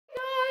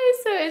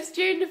it's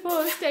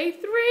JuneDeForce day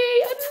 3,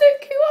 and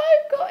look who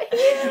I've got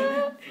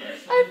here.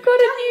 I've got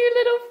a new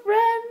little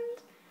friend.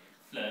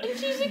 And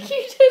she's the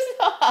cutest.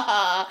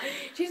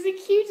 She's the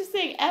cutest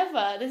thing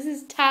ever. This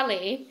is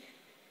Tally.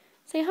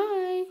 Say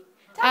hi.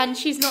 Tally. And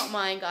she's not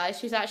mine, guys.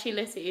 She's actually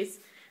Lissy's,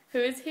 who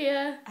is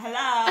here.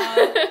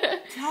 Hello.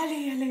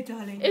 Tally, hello,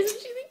 darling. Isn't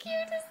she the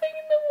cutest thing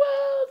in the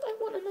world? I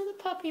want another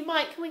puppy.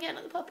 Mike, can we get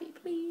another puppy,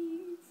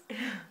 please?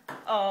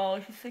 Oh,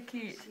 she's so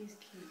cute. She's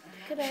cute.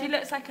 She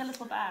looks like a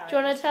little bear. Do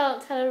you want to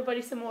tell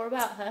everybody some more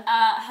about her?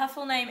 Her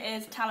full name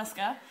is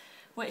Talisker,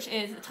 which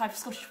is a type of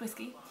Scottish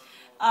whiskey.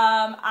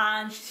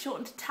 And she's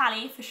shortened to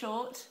Tally for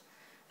short.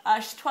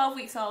 She's 12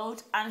 weeks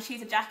old, and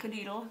she's a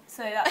Jackadoodle.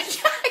 So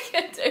that's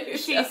Jackadoodle.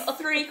 She's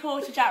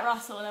 3/4 Jack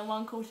Russell and then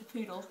 1/4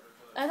 poodle.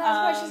 And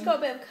that's why she's got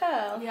a bit of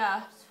curl.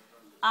 Yeah.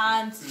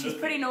 And she's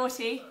pretty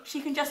naughty.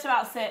 She can just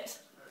about sit.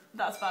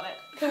 That's about it.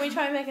 Can we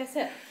try and make her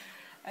sit?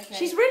 Okay.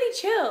 She's really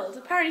chilled.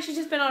 Apparently she's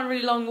just been on a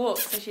really long walk,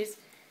 so she's...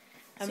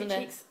 Sit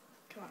cheeks.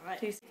 Come on,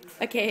 right.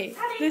 Okay,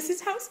 Tally. this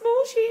is how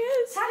small she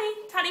is.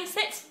 Tally,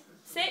 sit.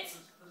 Sit.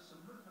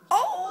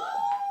 Oh!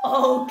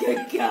 Oh,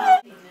 good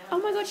girl. Oh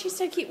my god, she's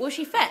so cute. Will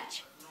she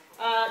fetch?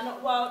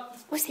 Not well.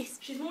 What's this?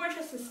 She's more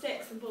interested in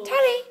sticks than balls.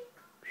 Tally!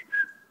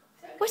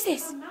 What's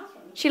this?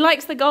 She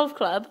likes the golf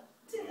club.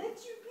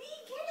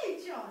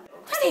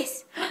 What's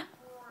this?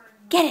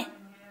 Get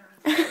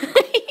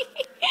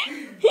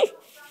it!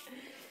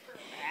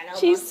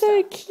 She's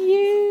so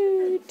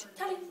cute.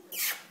 Tally,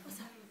 what's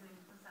that?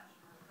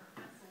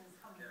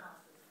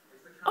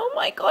 Oh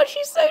my god,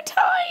 she's so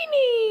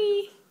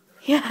tiny.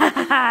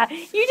 Yeah,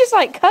 you just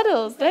like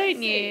cuddles,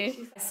 don't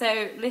you?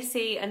 So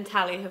Lissy and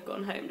Tally have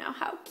gone home now.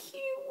 How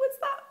cute was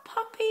that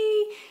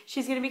puppy?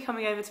 She's going to be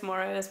coming over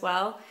tomorrow as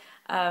well.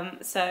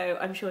 So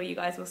I'm sure you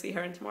guys will see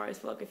her in tomorrow's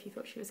vlog if you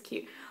thought she was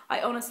cute.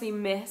 I honestly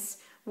miss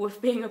Wolf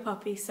being a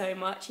puppy so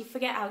much. You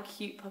forget how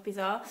cute puppies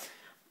are.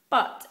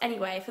 But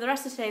anyway, for the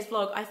rest of today's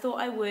vlog, I thought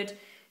I would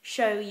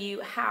show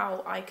you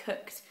how I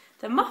cooked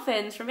the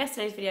muffins from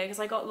yesterday's video, because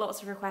I got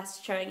lots of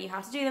requests showing you how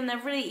to do them. They're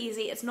really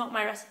easy. It's not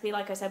my recipe,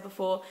 like I said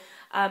before.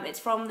 It's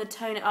from the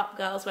Tone It Up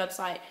Girls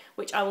website,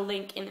 which I will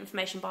link in the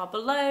information bar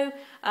below.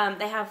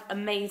 They have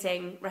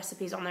amazing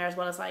recipes on there, as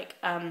well as like,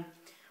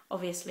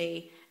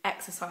 obviously,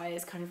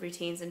 exercise kind of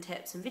routines and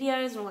tips and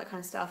videos and all that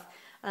kind of stuff.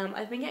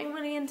 I've been getting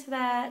really into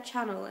their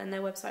channel and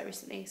their website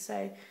recently,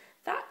 so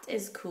that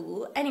is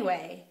cool.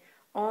 Anyway,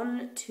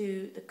 on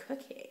to the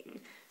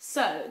cooking.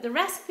 So the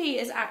recipe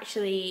is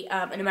actually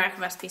an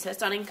American recipe, so it's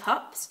done in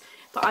cups,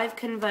 but I've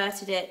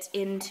converted it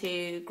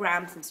into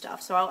grams and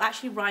stuff. So I'll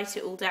actually write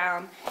it all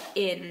down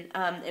in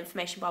the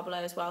information bar below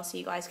as well, so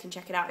you guys can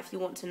check it out if you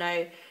want to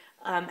know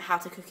how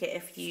to cook it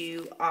if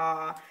you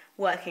are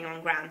working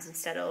on grams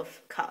instead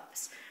of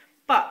cups.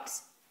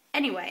 But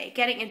anyway,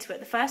 getting into it,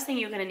 the first thing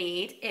you're going to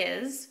need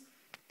is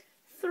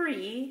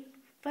 3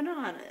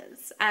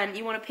 bananas, and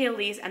you want to peel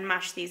these and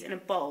mash these in a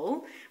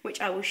bowl, which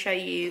I will show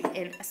you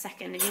in a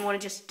second, and you want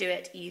to just do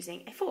it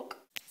using a fork.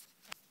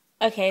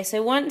 Okay,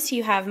 so once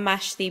you have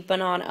mashed the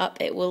banana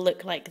up, it will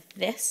look like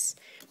this,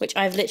 which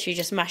I've literally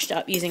just mashed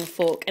up using a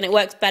fork, and it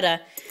works better.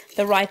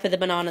 The riper the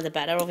banana, the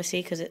better,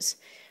 obviously, because it's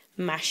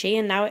mashy,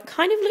 and now it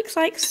kind of looks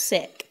like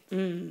sick.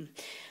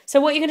 So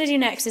what you're going to do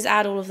next is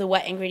add all of the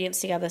wet ingredients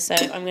together. So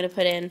I'm going to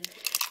put in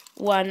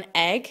 1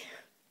 egg.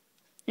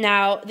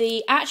 Now,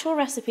 the actual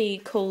recipe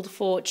called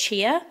for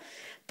chia,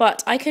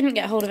 but I couldn't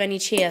get hold of any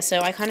chia, so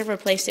I kind of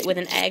replaced it with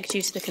an egg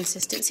due to the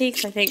consistency,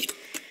 because I think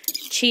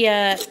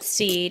chia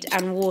seed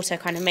and water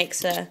kind of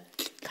makes a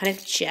kind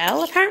of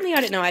gel. Apparently, I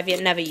don't know, I've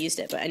never used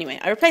it, but anyway,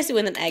 I replaced it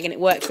with an egg, and it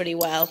worked really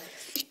well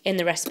in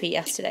the recipe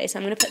yesterday. So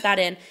I'm going to put that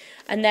in,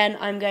 and then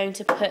I'm going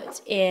to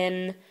put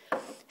in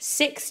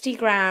 60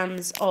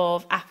 grams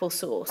of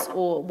applesauce,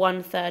 or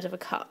 1/3 of a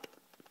cup.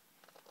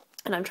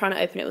 And I'm trying to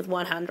open it with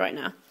one hand right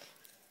now.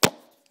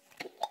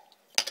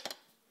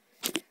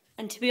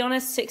 And to be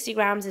honest, 60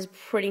 grams is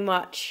pretty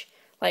much,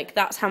 like,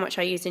 that's how much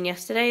I used in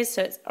yesterday's,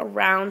 so it's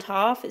around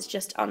half, it's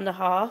just under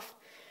half.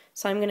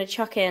 So I'm going to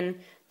chuck in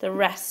the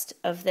rest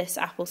of this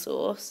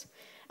applesauce.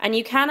 And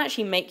you can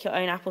actually make your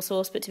own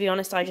applesauce, but to be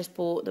honest, I just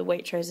bought the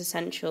Waitrose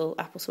Essential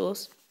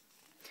applesauce.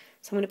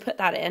 So I'm going to put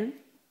that in.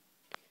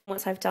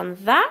 Once I've done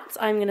that,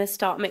 I'm going to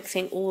start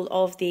mixing all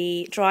of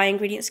the dry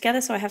ingredients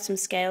together. So I have some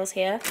scales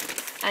here,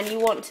 and you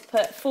want to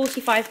put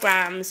 45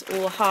 grams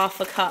or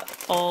half a cup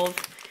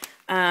of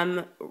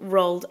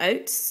rolled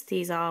oats.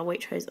 These are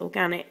Waitrose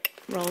organic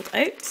rolled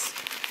oats.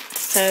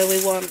 So we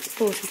want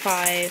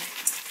 45.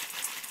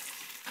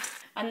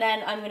 And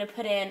then I'm going to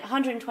put in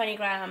 120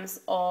 grams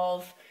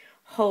of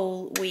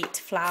whole wheat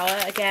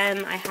flour.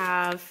 Again, I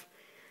have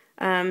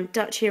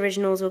Dutchy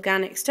Originals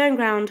organic stone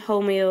ground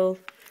wholemeal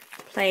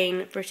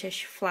plain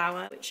British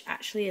flour, which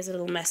actually is a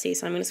little messy,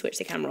 so I'm going to switch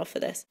the camera off for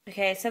this.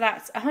 Okay, so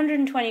that's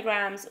 120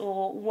 grams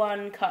or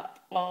 1 cup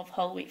of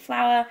whole wheat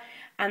flour.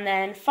 And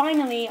then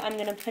finally, I'm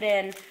going to put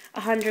in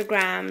 100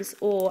 grams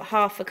or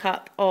half a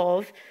cup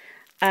of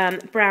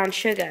brown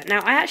sugar. Now,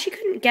 I actually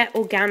couldn't get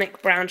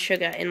organic brown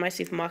sugar in my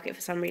supermarket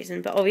for some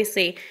reason, but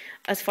obviously,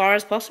 as far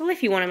as possible,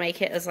 if you want to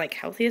make it as like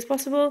healthy as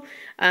possible,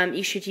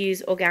 you should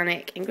use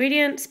organic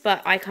ingredients,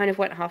 but I kind of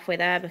went halfway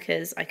there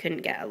because I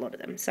couldn't get a lot of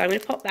them. So I'm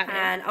going to pop that in.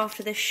 And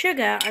after the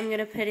sugar, I'm going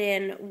to put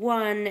in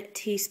 1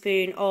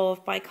 teaspoon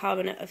of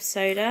bicarbonate of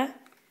soda.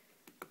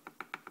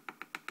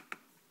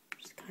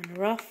 Just kind of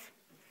rough.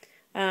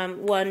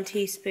 1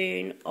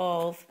 teaspoon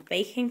of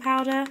baking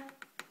powder.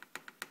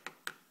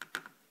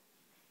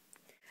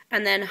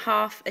 And then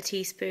half a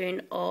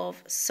teaspoon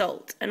of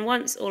salt. And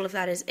once all of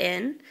that is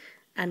in,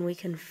 and we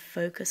can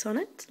focus on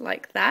it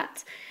like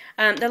that,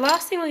 the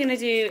last thing we're going to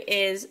do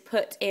is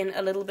put in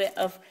a little bit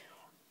of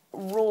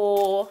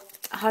raw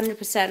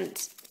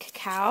 100%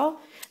 cacao.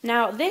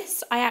 Now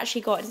this I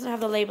actually got, it doesn't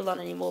have the label on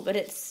anymore, but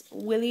it's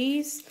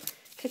Willie's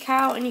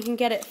cacao, and you can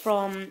get it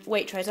from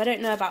Waitrose. I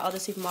don't know about other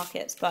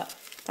supermarkets, but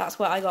that's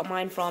where I got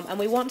mine from. And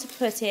we want to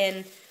put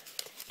in,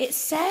 it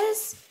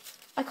says,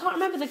 I can't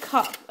remember the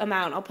cup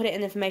amount, I'll put it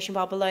in the information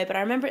bar below, but I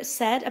remember it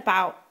said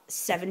about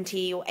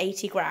 70 or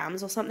 80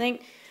 grams or something,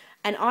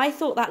 and I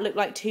thought that looked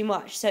like too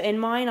much. So in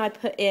mine I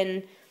put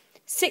in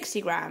 60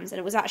 grams, and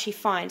it was actually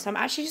fine. So I'm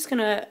actually just going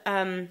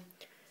to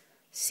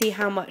see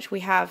how much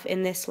we have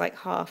in this like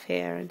half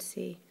here and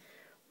see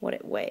what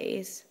it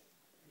weighs.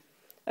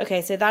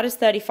 Okay, so that is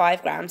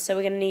 35 grams, so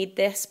we're going to need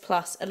this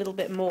plus a little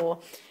bit more.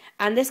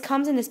 And this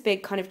comes in this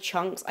big kind of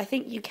chunks. I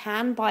think you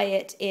can buy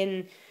it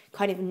in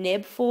kind of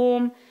nib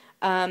form,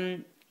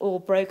 or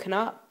broken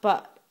up,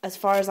 but as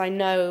far as I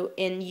know,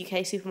 in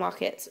UK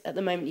supermarkets at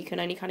the moment you can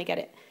only kind of get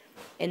it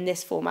in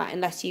this format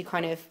unless you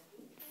kind of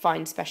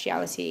find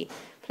speciality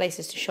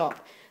places to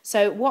shop.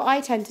 So what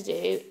I tend to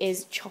do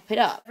is chop it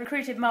up. I've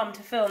recruited Mum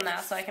to film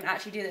now so I can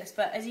actually do this,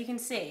 but as you can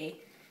see,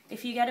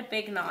 if you get a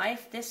big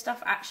knife, this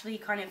stuff actually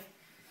kind of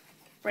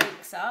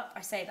breaks up.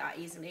 I say that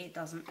easily, it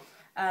doesn't,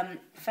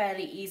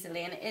 fairly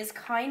easily, and it is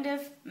kind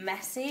of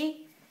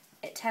messy.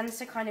 It tends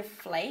to kind of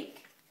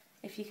flake,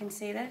 if you can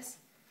see this,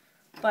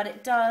 but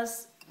it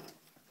does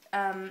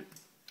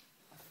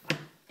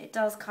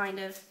kind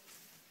of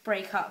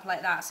break up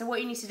like that. So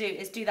what you need to do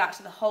is do that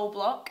to the whole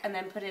block and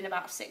then put in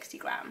about 60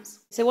 grams.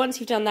 So once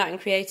you've done that and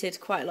created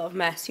quite a lot of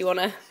mess, you want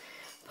to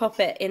pop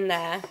it in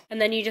there,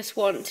 and then you just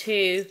want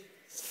to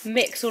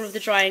mix all of the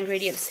dry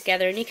ingredients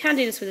together, and you can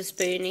do this with a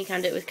spoon, you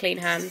can do it with clean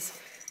hands,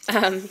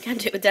 you can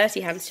do it with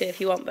dirty hands too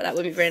if you want, but that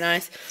wouldn't be very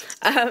nice.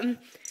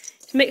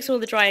 Mix all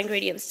the dry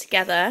ingredients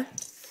together,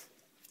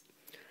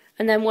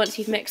 and then once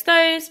you've mixed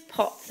those,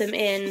 pop them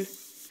in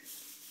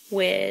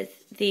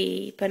with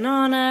the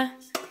banana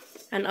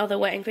and other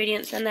wet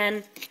ingredients, and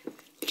then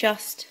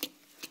just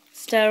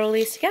stir all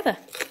these together.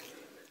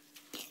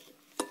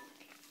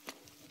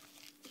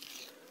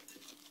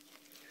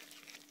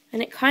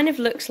 And it kind of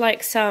looks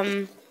like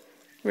some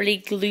really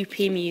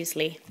gloopy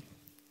muesli.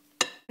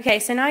 Okay,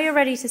 so now you're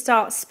ready to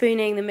start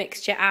spooning the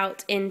mixture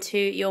out into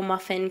your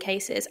muffin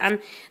cases. And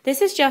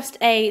this is just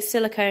a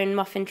silicone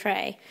muffin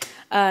tray.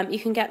 You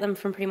can get them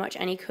from pretty much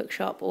any cook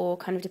shop or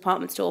kind of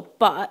department store,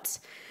 but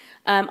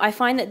I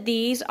find that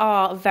these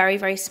are very,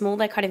 very small.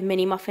 They're kind of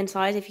mini muffin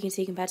size, if you can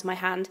see, compared to my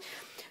hand.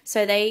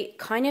 So they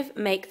kind of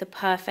make the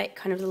perfect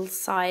kind of little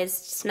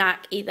sized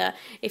snack, either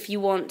if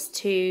you want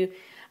to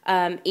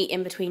eat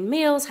in between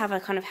meals, have a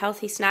kind of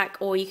healthy snack,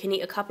 or you can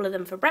eat a couple of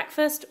them for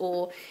breakfast,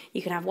 or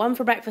you can have one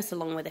for breakfast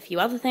along with a few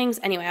other things.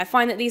 Anyway, I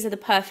find that these are the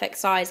perfect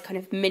size kind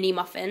of mini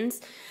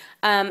muffins,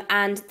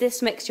 and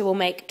this mixture will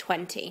make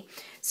 20.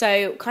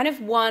 So kind of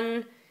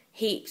 1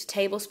 heaped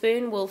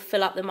tablespoon will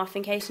fill up the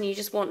muffin case, and you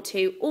just want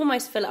to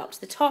almost fill it up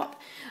to the top.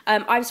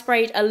 I've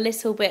sprayed a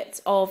little bit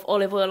of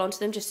olive oil onto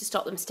them just to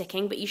stop them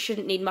sticking, but you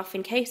shouldn't need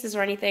muffin cases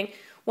or anything.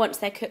 Once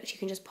they're cooked, you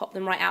can just pop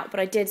them right out. But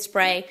I did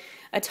spray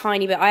a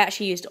tiny bit. I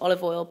actually used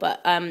olive oil,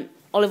 but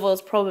olive oil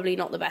is probably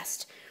not the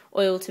best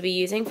oil to be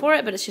using for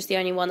it, but it's just the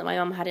only one that my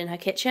mum had in her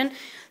kitchen.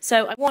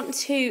 So I want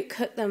to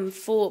cook them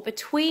for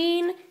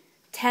between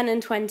 10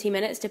 and 20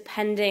 minutes,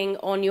 depending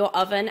on your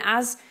oven.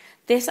 As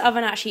this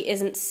oven actually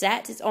isn't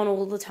set, it's on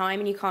all the time,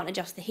 and you can't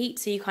adjust the heat,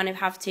 so you kind of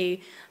have to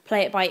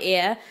play it by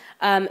ear.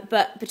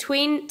 But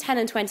between 10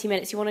 and 20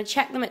 minutes, you want to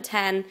check them at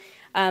 10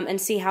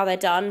 and see how they're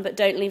done, but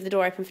don't leave the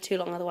door open for too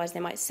long, otherwise they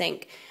might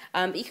sink.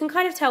 But you can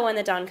kind of tell when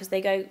they're done because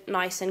they go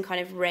nice and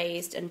kind of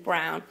raised and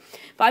brown.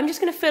 But I'm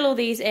just going to fill all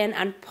these in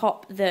and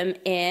pop them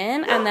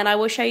in, and then I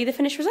will show you the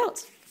finished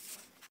results.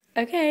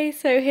 Okay,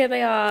 so here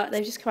they are.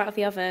 They've just come out of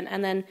the oven,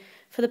 and then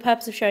for the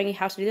purpose of showing you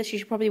how to do this, you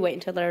should probably wait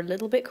until they're a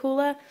little bit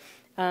cooler.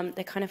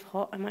 They're kind of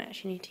hot. I might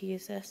actually need to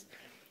use this.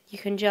 You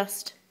can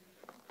just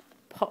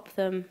pop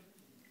them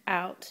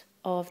out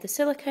of the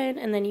silicone,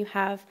 and then you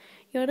have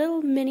your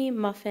little mini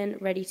muffin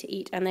ready to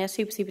eat, and they are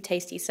super, super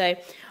tasty. So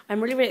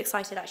I'm really, really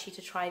excited actually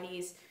to try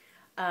these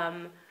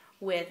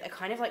with a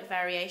kind of like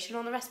variation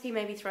on the recipe,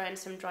 maybe throw in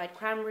some dried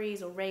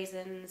cranberries or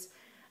raisins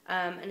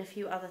and a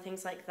few other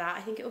things like that.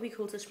 I think it would be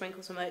cool to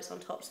sprinkle some oats on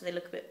top so they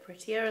look a bit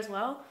prettier as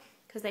well,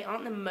 because they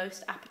aren't the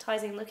most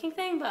appetizing looking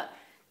thing, but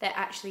they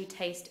actually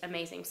taste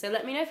amazing. So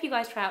let me know if you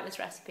guys try out this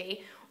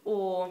recipe,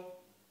 or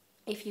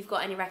if you've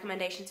got any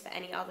recommendations for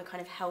any other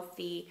kind of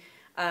healthy,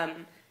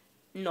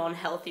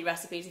 non-healthy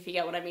recipes, if you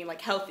get what I mean,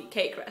 like healthy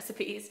cake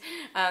recipes,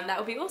 that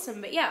would be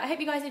awesome. But yeah, I hope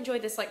you guys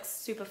enjoyed this like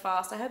super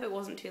fast. I hope it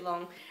wasn't too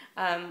long.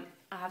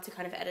 I have to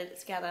kind of edit it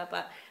together,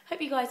 but I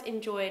hope you guys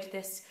enjoyed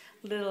this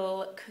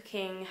little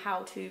cooking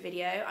how-to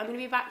video. I'm going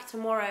to be back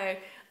tomorrow.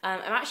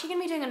 I'm actually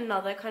going to be doing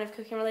another kind of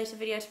cooking related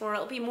video tomorrow.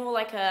 It'll be more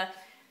like a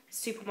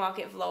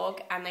supermarket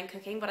vlog and then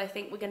cooking, but I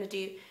think we're going to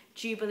do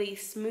Jubilee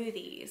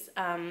smoothies.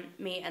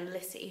 Me and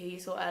Lissy, who you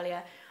saw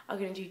earlier, are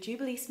going to do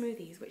Jubilee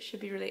smoothies, which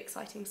should be really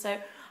exciting. So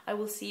I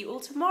will see you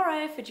all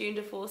tomorrow for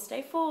JuneDeForce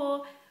Day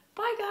 4.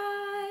 Bye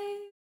guys!